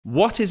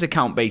What is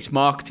account-based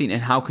marketing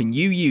and how can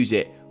you use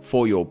it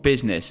for your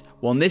business?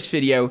 Well, in this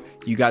video,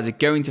 you guys are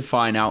going to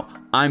find out.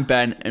 I'm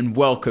Ben and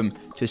welcome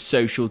to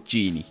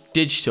Socialgenie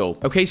Digital.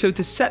 Okay, so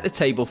to set the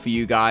table for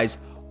you guys,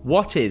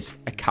 what is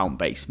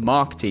account-based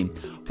marketing?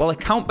 Well,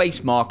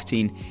 account-based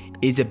marketing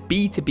is a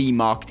B2B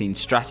marketing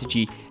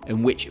strategy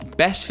in which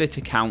best fit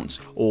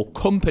accounts or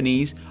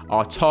companies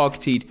are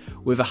targeted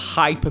with a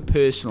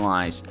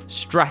hyper-personalized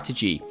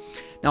strategy.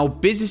 Now,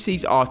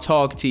 businesses are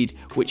targeted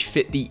which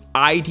fit the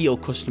ideal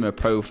customer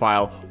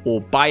profile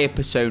or buyer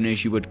persona,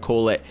 as you would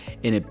call it,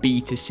 in a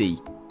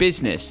B2C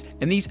business.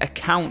 And these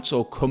accounts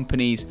or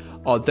companies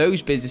are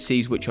those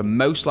businesses which are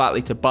most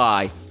likely to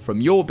buy from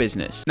your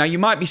business. Now, you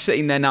might be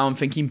sitting there now and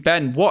thinking,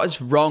 Ben, what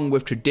is wrong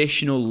with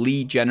traditional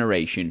lead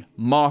generation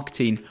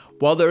marketing?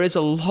 Well, there is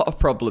a lot of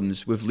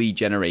problems with lead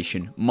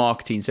generation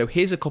marketing. So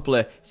here's a couple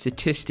of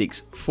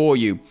statistics for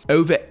you.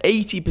 Over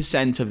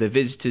 80% of the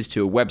visitors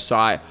to a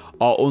website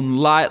are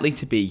unlikely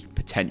to be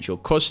potential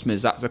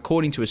customers. That's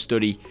according to a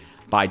study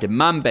by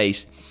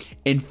Demandbase.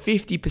 And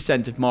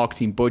 50% of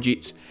marketing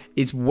budgets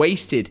is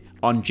wasted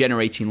on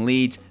generating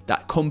leads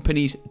that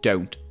companies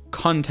don't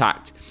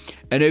contact.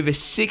 And over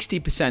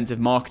 60% of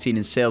marketing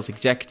and sales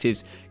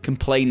executives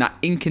complain that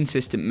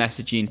inconsistent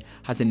messaging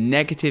has a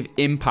negative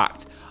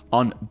impact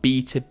on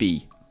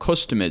B2B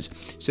customers.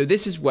 So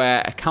this is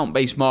where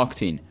account-based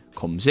marketing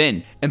comes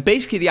in. And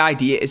basically the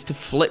idea is to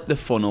flip the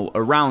funnel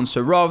around.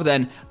 So rather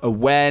than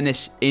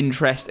awareness,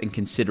 interest, and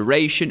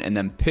consideration, and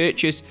then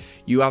purchase,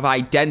 you have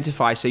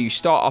identify. So you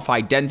start off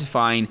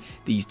identifying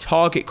these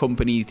target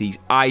companies, these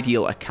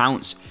ideal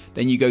accounts.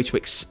 Then you go to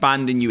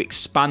expand and you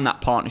expand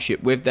that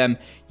partnership with them.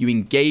 You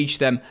engage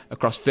them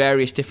across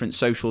various different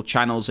social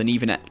channels and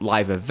even at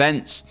live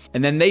events.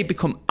 And then they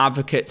become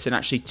advocates and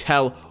actually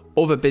tell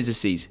other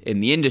businesses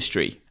in the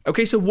industry.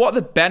 Okay, so what are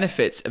the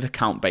benefits of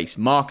account-based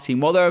marketing?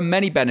 Well, there are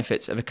many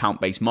benefits of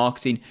account-based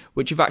marketing,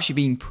 which have actually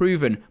been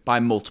proven by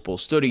multiple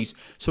studies.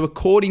 So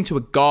according to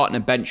a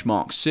Gartner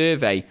benchmark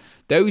survey,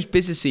 those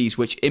businesses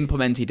which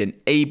implemented an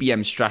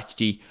ABM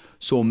strategy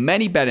saw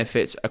many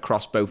benefits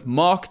across both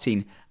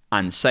marketing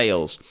and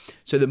sales.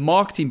 So the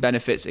marketing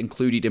benefits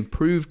included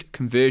improved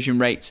conversion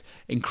rates,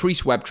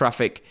 increased web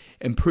traffic,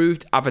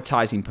 improved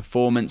advertising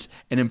performance,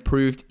 and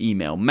improved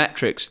email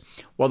metrics.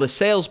 While the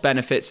sales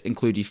benefits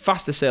included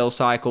faster sales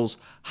cycles,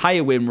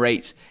 higher win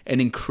rates, and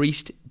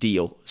increased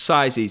deal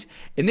sizes.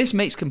 And this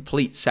makes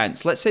complete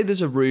sense. Let's say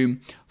there's a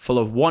room full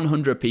of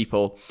 100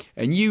 people,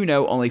 and you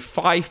know only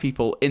 5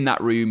 people in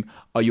that room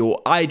are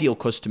your ideal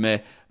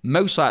customer,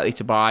 most likely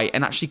to buy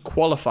and actually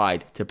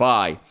qualified to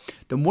buy.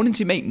 Then wouldn't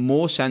it make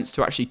more sense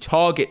to actually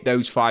target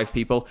those 5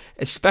 people,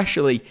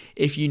 especially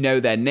if you know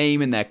their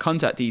name and their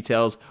contact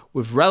details,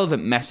 with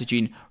relevant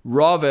messaging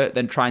rather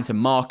than trying to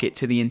market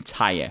to the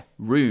entire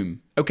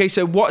room? Okay,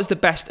 so what is the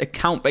best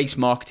account-based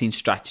marketing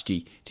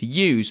strategy to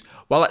use?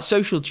 Well, at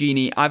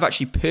Socialgenie, I've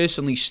actually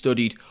personally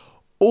studied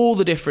all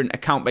the different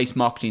account-based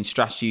marketing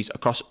strategies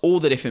across all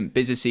the different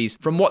businesses,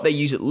 from what they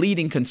use at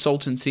leading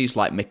consultancies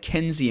like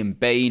McKinsey and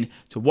Bain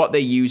to what they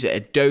use at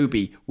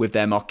Adobe with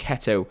their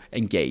Marketo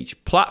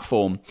Engage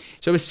platform.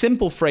 So a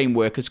simple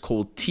framework is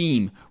called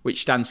TEAM,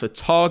 which stands for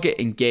Target,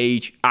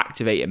 Engage,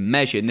 Activate, and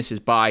Measure. And this is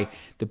by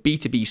the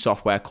B2B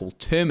software called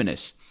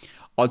Terminus.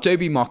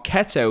 Adobe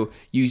Marketo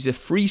uses a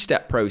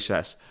 3-step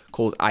process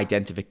called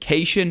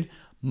identification,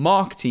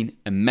 marketing,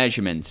 and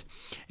measurement.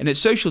 And at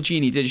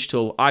Socialgenie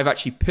Digital, I've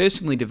actually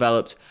personally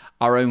developed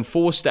our own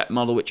 4-step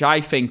model, which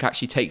I think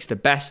actually takes the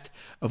best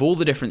of all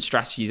the different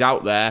strategies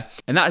out there.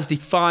 And that is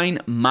define,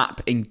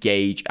 map,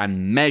 engage,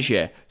 and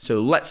measure. So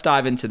let's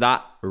dive into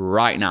that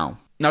right now.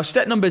 Now,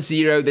 step number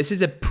 0, this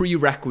is a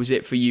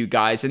prerequisite for you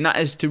guys, and that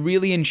is to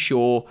really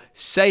ensure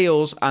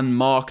sales and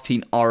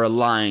marketing are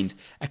aligned.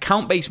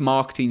 Account-based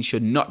marketing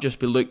should not just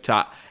be looked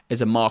at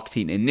as a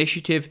marketing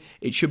initiative,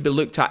 it should be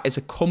looked at as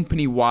a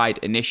company-wide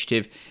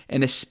initiative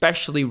and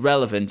especially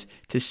relevant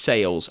to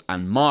sales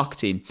and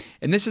marketing.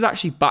 And this is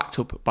actually backed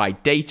up by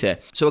data.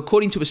 So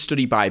according to a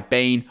study by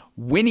Bain,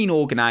 winning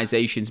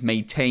organizations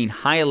maintain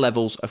higher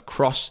levels of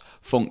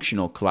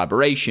cross-functional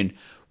collaboration,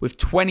 with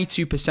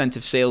 22%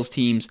 of sales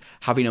teams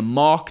having a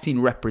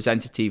marketing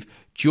representative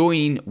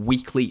joining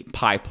weekly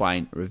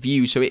pipeline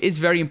reviews. So it is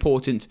very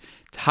important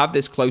to have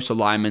this close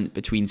alignment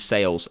between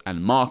sales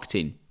and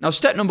marketing. Now,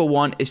 step number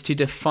 1 is to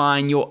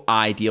define your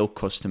ideal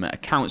customer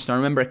accounts. Now,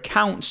 remember,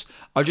 accounts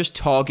are just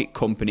target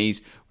companies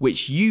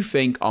which you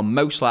think are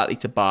most likely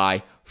to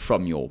buy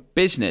from your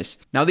business.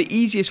 Now, the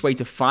easiest way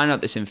to find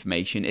out this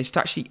information is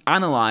to actually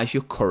analyze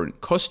your current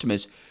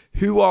customers.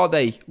 Who are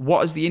they?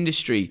 What is the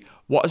industry?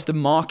 What is the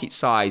market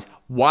size?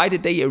 Why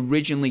did they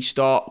originally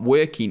start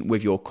working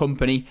with your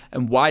company?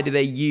 And why do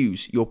they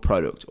use your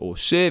product or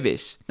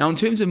service? Now, in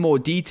terms of more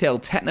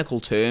detailed technical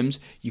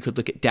terms, you could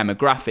look at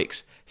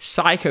demographics,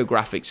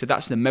 psychographics, so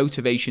that's the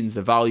motivations,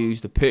 the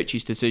values, the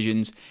purchase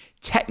decisions,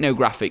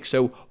 technographics,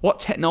 so what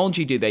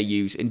technology do they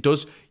use? And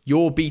does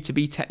your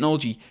B2B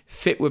technology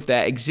fit with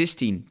their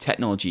existing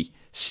technology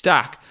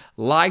stack,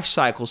 life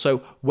cycle. So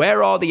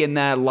where are they in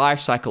their life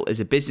cycle as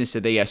a business? Are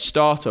they a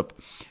startup?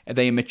 Are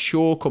they a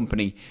mature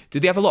company? Do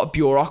they have a lot of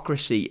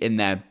bureaucracy in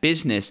their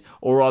business,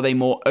 or are they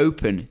more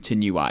open to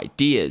new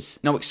ideas?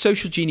 Now at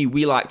Socialgenie,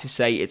 we like to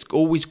say it's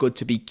always good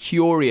to be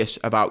curious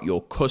about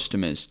your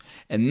customers,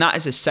 and that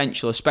is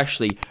essential,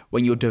 especially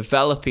when you're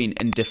developing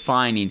and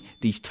defining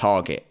these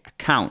target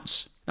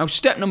accounts. Now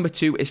step number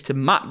 2 is to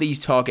map these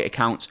target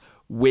accounts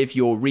with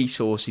your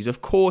resources.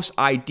 Of course,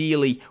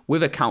 ideally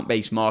with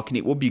account-based marketing,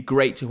 it would be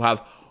great to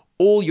have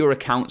all your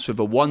accounts with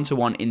a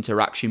one-to-one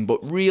interaction, but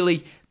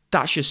really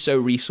that's just so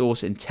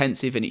resource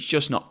intensive and it's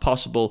just not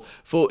possible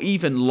for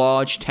even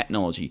large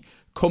technology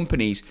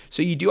companies.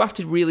 So you do have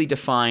to really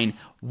define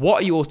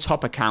what are your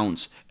top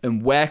accounts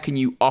and where can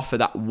you offer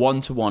that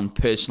one-to-one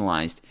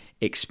personalized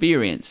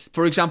experience.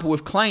 For example,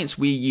 with clients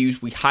we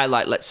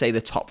highlight, let's say,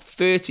 the top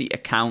 30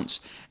 accounts,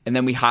 and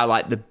then we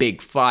highlight the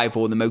big 5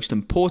 or the most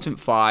important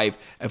 5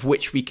 of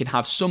which we can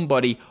have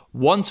somebody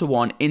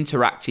one-to-one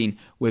interacting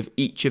with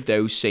each of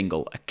those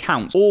single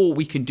accounts. Or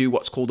we can do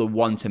what's called a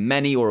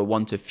one-to-many or a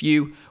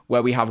one-to-few,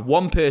 where we have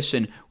one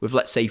person with,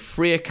 let's say,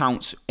 3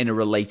 accounts in a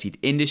related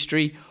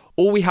industry,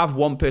 or we have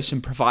one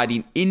person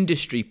providing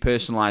industry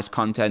personalized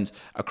content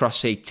across,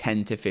 say,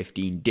 10 to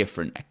 15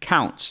 different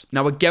accounts.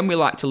 Now, again, we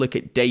like to look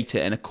at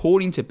data, and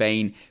according to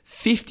Bain,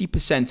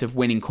 50% of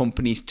winning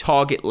companies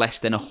target less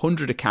than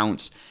 100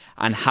 accounts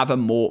and have a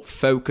more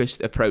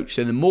focused approach.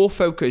 So the more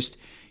focused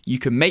you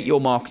can make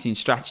your marketing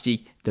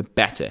strategy, the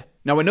better.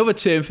 Now, another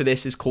term for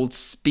this is called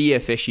spear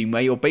phishing,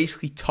 where you're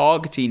basically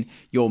targeting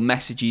your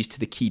messages to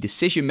the key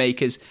decision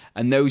makers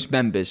and those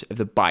members of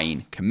the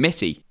buying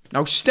committee.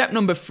 Now, step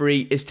number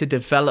 3 is to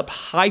develop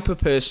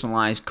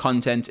hyper-personalized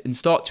content and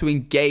start to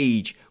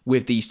engage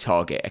with these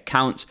target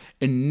accounts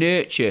and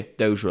nurture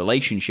those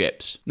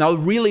relationships. Now,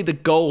 really the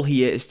goal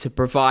here is to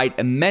provide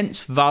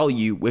immense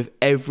value with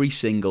every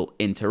single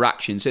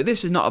interaction. So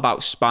this is not about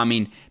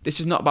spamming. This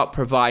is not about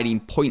providing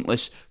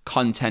pointless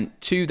content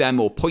to them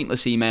or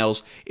pointless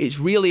emails. It's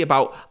really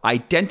about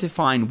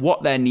identifying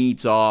what their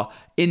needs are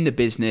in the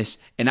business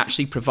and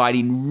actually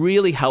providing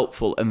really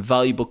helpful and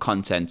valuable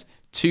content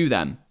to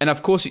them. And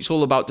of course, it's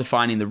all about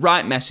defining the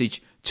right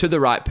message to the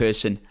right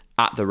person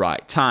at the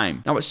right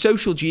time. Now at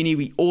Socialgenie,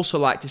 we also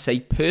like to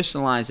say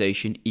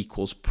personalization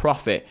equals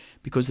profit,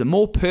 because the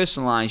more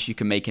personalized you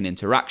can make an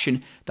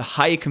interaction, the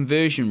higher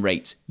conversion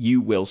rates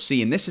you will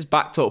see. And this is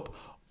backed up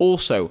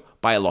also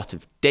by a lot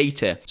of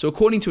data. So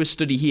according to a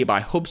study here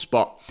by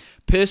HubSpot,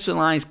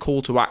 personalized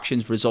call to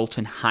actions result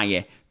in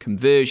higher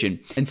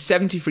conversion, and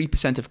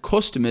 73% of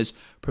customers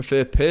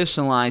prefer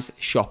personalized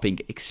shopping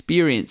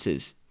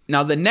experiences.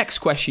 Now, the next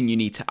question you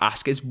need to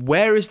ask is,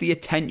 where is the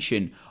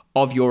attention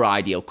of your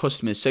ideal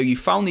customers? So you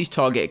found these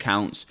target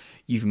accounts,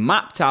 you've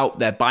mapped out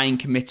their buying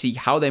committee,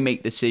 how they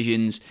make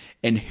decisions,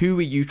 and who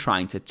are you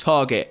trying to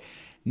target.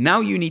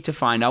 Now you need to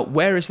find out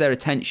where is their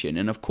attention.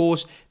 And of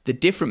course, the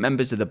different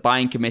members of the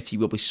buying committee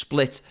will be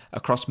split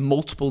across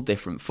multiple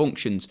different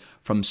functions,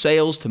 from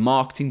sales to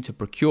marketing to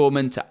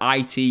procurement to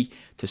IT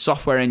to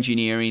software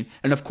engineering.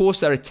 And of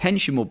course, their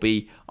attention will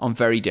be on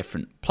very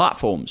different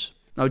platforms.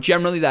 Now,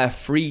 generally, there are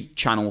 3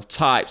 channel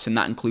types, and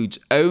that includes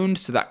owned,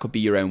 so that could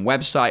be your own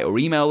website or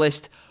email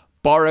list,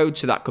 borrowed,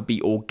 so that could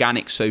be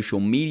organic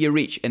social media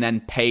reach, and then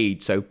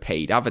paid, so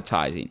paid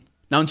advertising.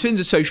 Now, in terms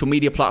of social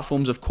media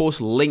platforms, of course,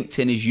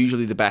 LinkedIn is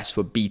usually the best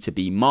for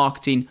B2B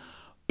marketing.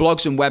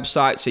 Blogs and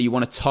websites, so you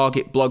want to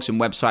target blogs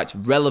and websites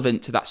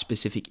relevant to that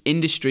specific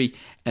industry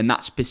and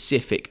that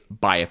specific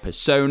buyer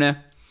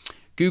persona.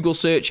 Google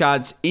search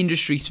ads,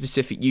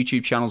 industry-specific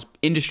YouTube channels,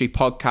 industry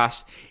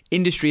podcasts,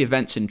 industry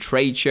events and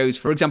trade shows.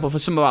 For example, for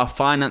some of our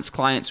finance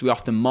clients, we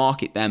often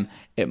market them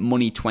at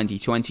Money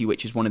 2020,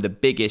 which is one of the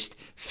biggest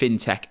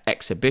fintech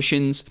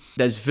exhibitions.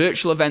 There's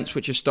virtual events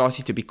which are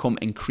starting to become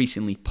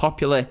increasingly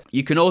popular.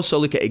 You can also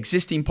look at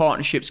existing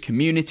partnerships,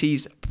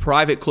 communities,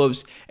 private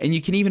clubs, and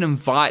you can even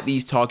invite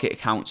these target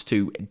accounts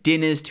to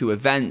dinners, to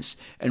events,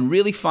 and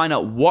really find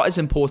out what is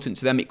important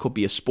to them. It could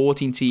be a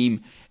sporting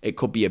team, it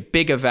could be a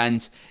big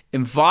event.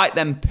 Invite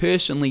them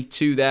personally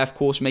to there, of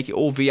course, make it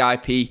all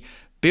VIP.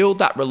 Build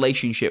that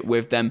relationship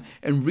with them,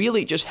 and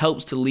really it just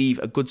helps to leave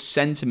a good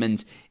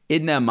sentiment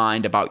in their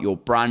mind about your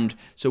brand.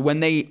 So when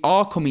they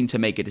are coming to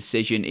make a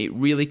decision, it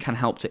really can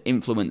help to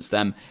influence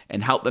them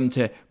and help them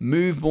to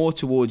move more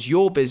towards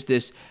your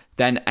business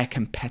than a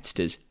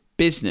competitor's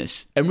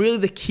business. And really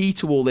the key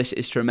to all this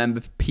is to remember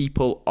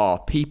people are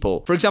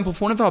people. For example,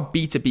 for one of our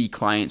B2B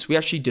clients, we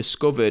actually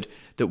discovered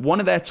that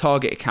one of their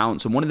target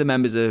accounts and one of the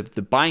members of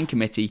the buying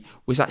committee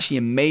was actually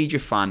a major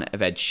fan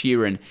of Ed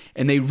Sheeran,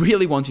 and they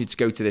really wanted to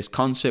go to this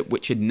concert,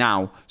 which had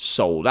now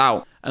sold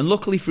out. And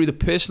luckily, through the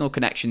personal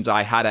connections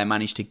I had, I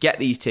managed to get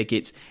these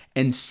tickets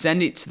and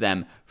send it to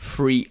them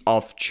free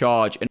of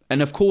charge.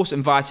 And of course,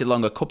 invited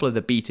along a couple of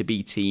the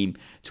B2B team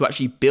to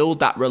actually build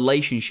that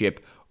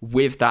relationship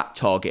with that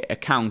target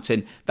account.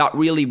 And that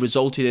really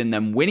resulted in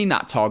them winning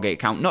that target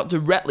account, not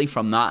directly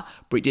from that,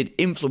 but it did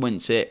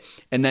influence it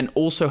and then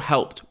also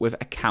helped with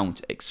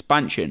account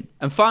expansion.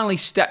 And finally,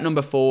 step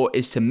number 4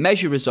 is to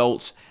measure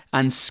results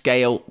and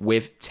scale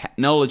with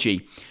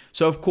technology.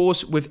 So of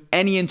course, with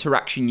any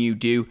interaction you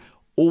do,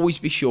 always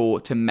be sure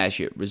to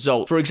measure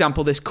results. For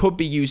example, this could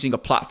be using a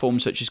platform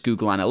such as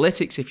Google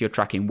Analytics if you're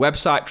tracking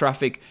website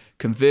traffic,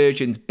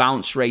 conversions,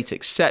 bounce rate,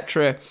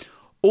 etc.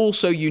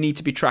 Also, you need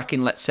to be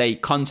tracking, let's say,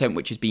 content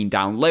which is being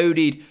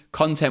downloaded,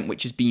 content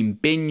which is being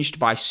binged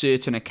by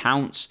certain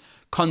accounts,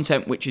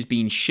 content which is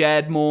being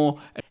shared more.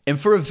 And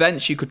for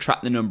events, you could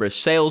track the number of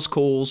sales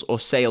calls or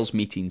sales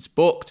meetings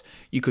booked.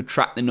 You could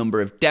track the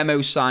number of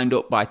demos signed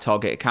up by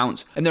target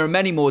accounts. And there are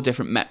many more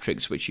different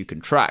metrics which you can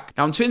track.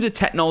 Now, in terms of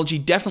technology,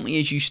 definitely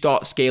as you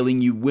start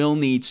scaling, you will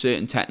need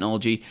certain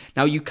technology.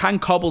 Now, you can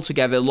cobble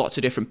together lots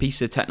of different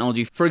pieces of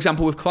technology. For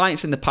example, with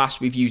clients in the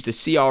past, we've used a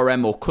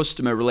CRM or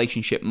customer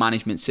relationship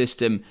management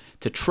system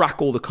to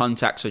track all the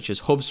contacts such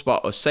as HubSpot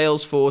or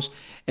Salesforce.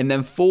 And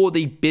then for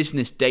the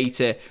business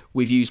data,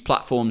 we've used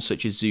platforms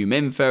such as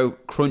ZoomInfo,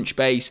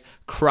 Crunchbase,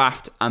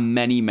 Craft, and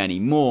many, many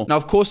more. Now,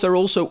 of course, there are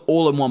also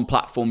all-in-one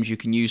platforms you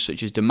can use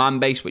such as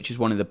Demandbase, which is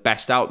one of the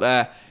best out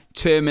there,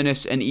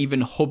 Terminus, and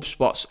even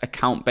HubSpot's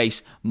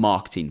account-based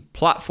marketing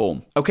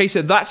platform. Okay,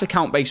 so that's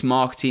account-based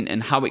marketing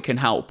and how it can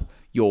help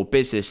your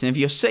business. And if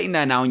you're sitting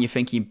there now and you're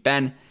thinking,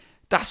 Ben,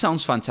 that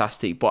sounds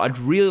fantastic, but I'd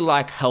really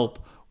like help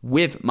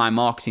with my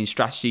marketing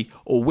strategy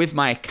or with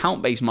my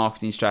account-based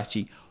marketing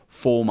strategy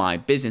for my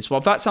business. Well,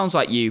 if that sounds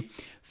like you,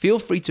 feel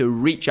free to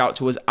reach out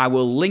to us. I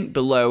will link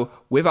below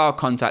with our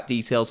contact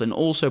details and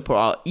also put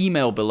our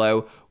email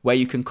below where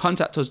you can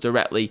contact us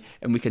directly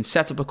and we can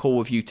set up a call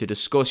with you to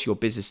discuss your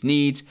business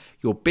needs,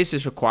 your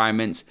business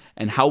requirements,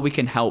 and how we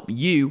can help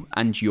you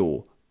and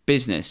your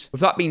business.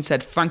 With that being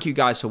said, thank you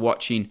guys for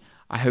watching.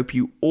 I hope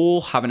you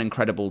all have an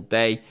incredible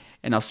day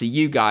and I'll see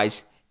you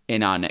guys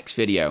in our next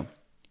video.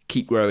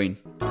 Keep growing.